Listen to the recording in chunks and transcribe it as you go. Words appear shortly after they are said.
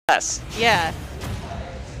ZSS. Yeah.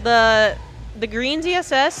 The green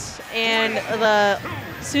ZSS and the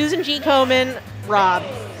Susan G. Komen Rob.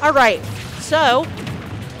 All right. So.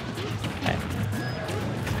 Okay.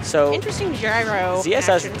 So Interesting gyro. ZSS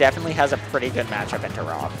action. definitely has a pretty good matchup into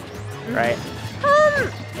Rob, right?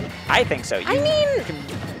 I think so. You I mean, can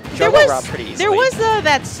there juggle Rob pretty easily. There was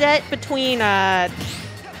that set between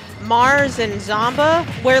Mars and Zamba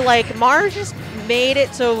where like Mars just made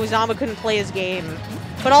it so Zamba couldn't play his game,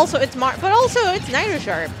 but also it's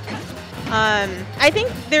naitosharp. I think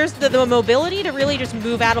there's the mobility to really just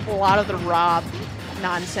move out of a lot of the Rob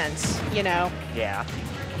nonsense, you know? Yeah.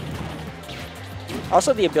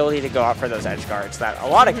 Also the ability to go out for those edge guards that a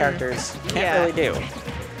lot of characters can't really do.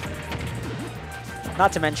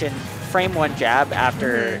 Not to mention frame 1 jab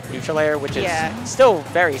after neutral air, which is still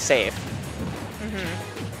very safe.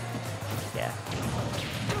 Yeah.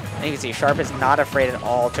 And you can see Sharp is not afraid at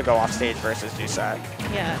all to go off stage versus Doucette.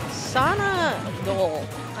 Yeah. Sana goal.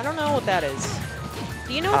 I don't know what that is.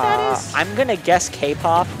 Do you know what that is? I'm going to guess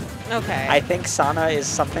K-pop. Okay. I think Sana is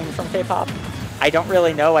something from K-pop. I don't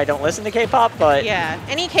really know. I don't listen to K-pop, but... Yeah.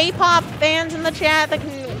 Any K-pop fans in the chat that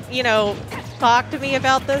can, you know, talk to me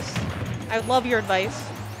about this? I would love your advice.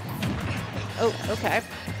 Oh, okay.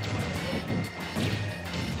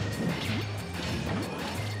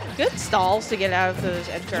 Good stalls to get out of those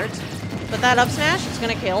edge guards. But that up smash is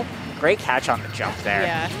going to kill. Great catch on the jump there.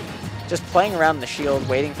 Yeah. Just playing around the shield,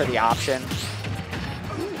 waiting for the option.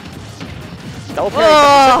 Double parry.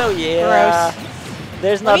 Oh, yeah. Gross.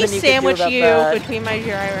 There's nothing you can do about that. Let me sandwich you between my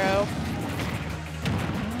gyro.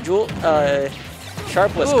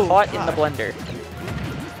 Sharp was caught in the blender.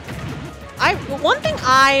 One thing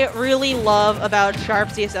I really love about Sharp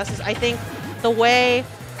ZSS is I think the way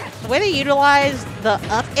they utilize the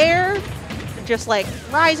up air, just like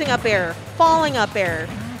rising up air, falling up air.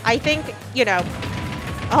 I think, you know,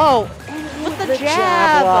 with the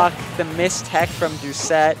jab block, the missed tech from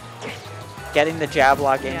Doucette, getting the jab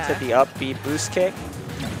block into the up B boost kick.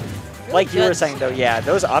 Like you were saying though, yeah,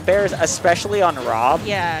 those up airs, especially on Rob,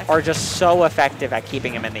 are just so effective at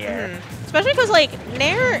keeping him in the air. Especially because, like,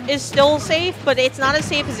 Nair is still safe, but it's not as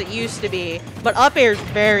safe as it used to be. But up air is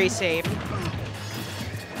very safe.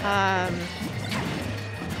 I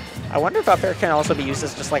wonder if up air can also be used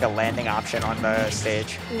as just like a landing option on the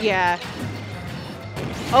stage. Yeah.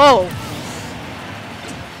 Oh.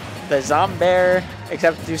 The Zombair,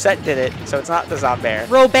 except Doucette did it, so it's not the Zombair.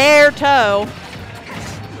 Roberto.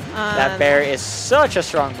 That bear is such a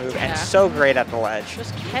strong move and so great at the ledge.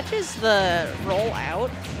 Just catches the roll out,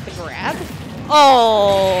 the grab.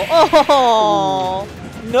 Oh.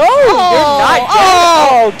 No, you're not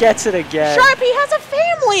getting it. Gets it again. Sharpie has a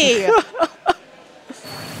family.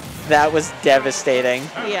 That was devastating.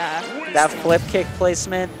 Yeah. That flip kick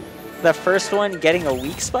placement, the first one getting a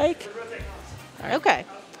weak spike. Right. Okay.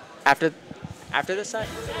 After the set?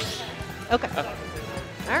 Okay. All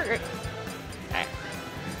right.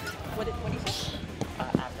 What did you say?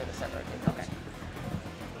 After the set rotate. Okay.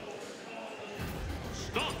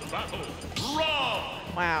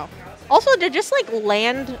 Wow. Also, to just like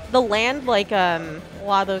land like a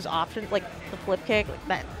lot of those options, like the flip kick,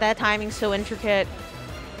 like that timing's so intricate.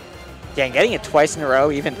 Yeah, and getting it twice in a row,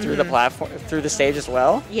 even through the platform, through the stage as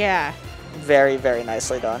well. Yeah. Very, very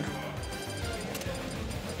nicely done.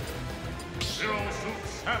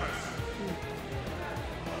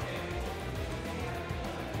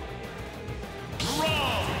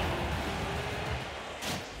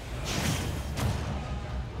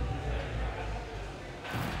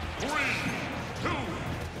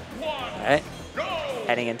 Alright,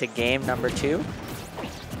 heading into game number 2.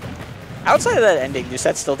 Outside of that ending,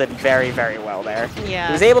 Doucette still did very, very well there. Yeah.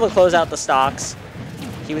 He was able to close out the stocks.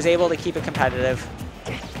 He was able to keep it competitive.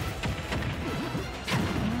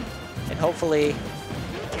 And hopefully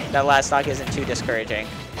that last stock isn't too discouraging.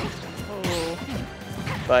 Ooh.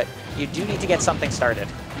 But you do need to get something started.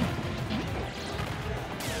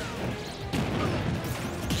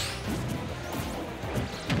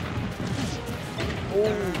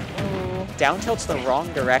 Down tilt's the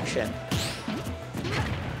wrong direction.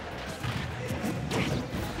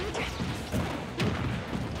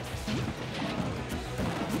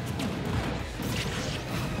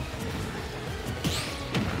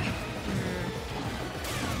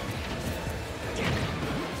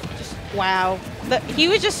 Wow. He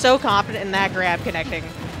was just so confident in that grab connecting.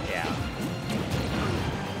 Yeah.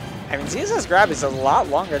 I mean, ZSS grab is a lot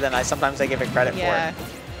longer than I give it credit for.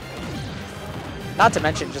 Not to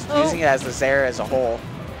mention, just using it as the Zaire as a whole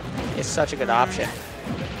is such a good option.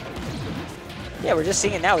 Yeah, we're just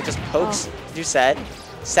seeing it now. It just pokes Doucette,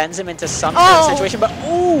 sends him into some kind of situation, but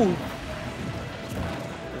ooh!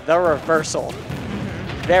 the reversal.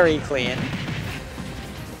 Very clean.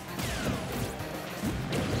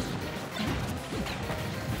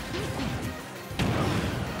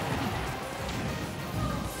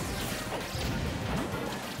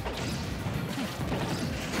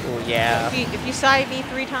 Oh yeah. If you side me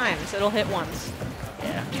 3 times, it'll hit once.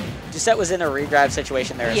 Yeah. Doucette was in a regrab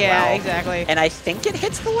situation there as well. Yeah, exactly. And I think it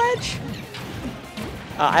hits the ledge.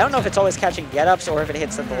 I don't know if it's always catching get-ups or if it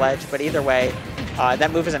hits at the ledge, but either way,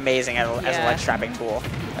 that move is amazing as a ledge trapping tool,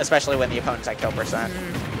 especially when the opponent's at kill percent.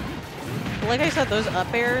 Like I said, those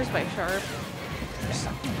up airs by Sharp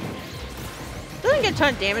doesn't get a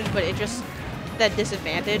ton of damage, but it just that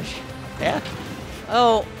disadvantage. Yeah.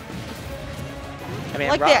 Oh. I mean,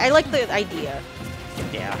 I like the idea.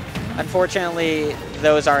 Yeah. Unfortunately,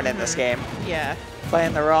 those aren't in this game. Yeah.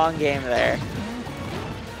 Playing the wrong game there.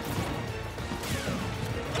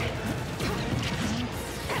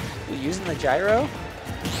 Using the gyro?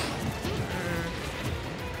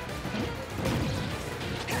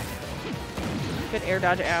 Good air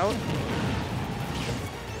dodge out.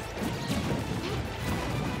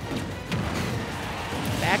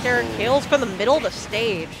 Back air kills from the middle of the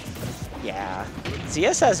stage. Yeah.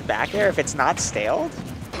 ZSS back air, if it's not staled,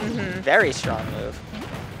 very strong move.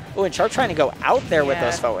 Oh, and Sharp trying to go out there with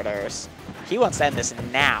those forward airs. He wants to end this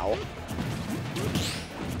now.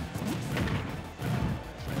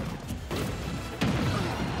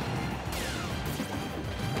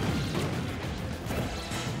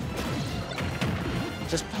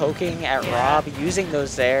 Just poking at Rob, using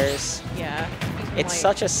those airs. Yeah. It's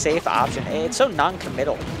such a safe option. It's so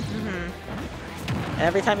non-committal. And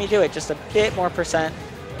every time you do it, just a bit more percent.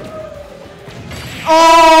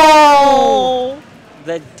 Oh!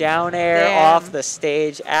 The down air off the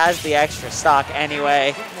stage as the extra stock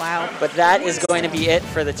anyway. Wow. But that is going to be it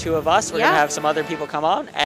for the two of us. We're going to have some other people come on.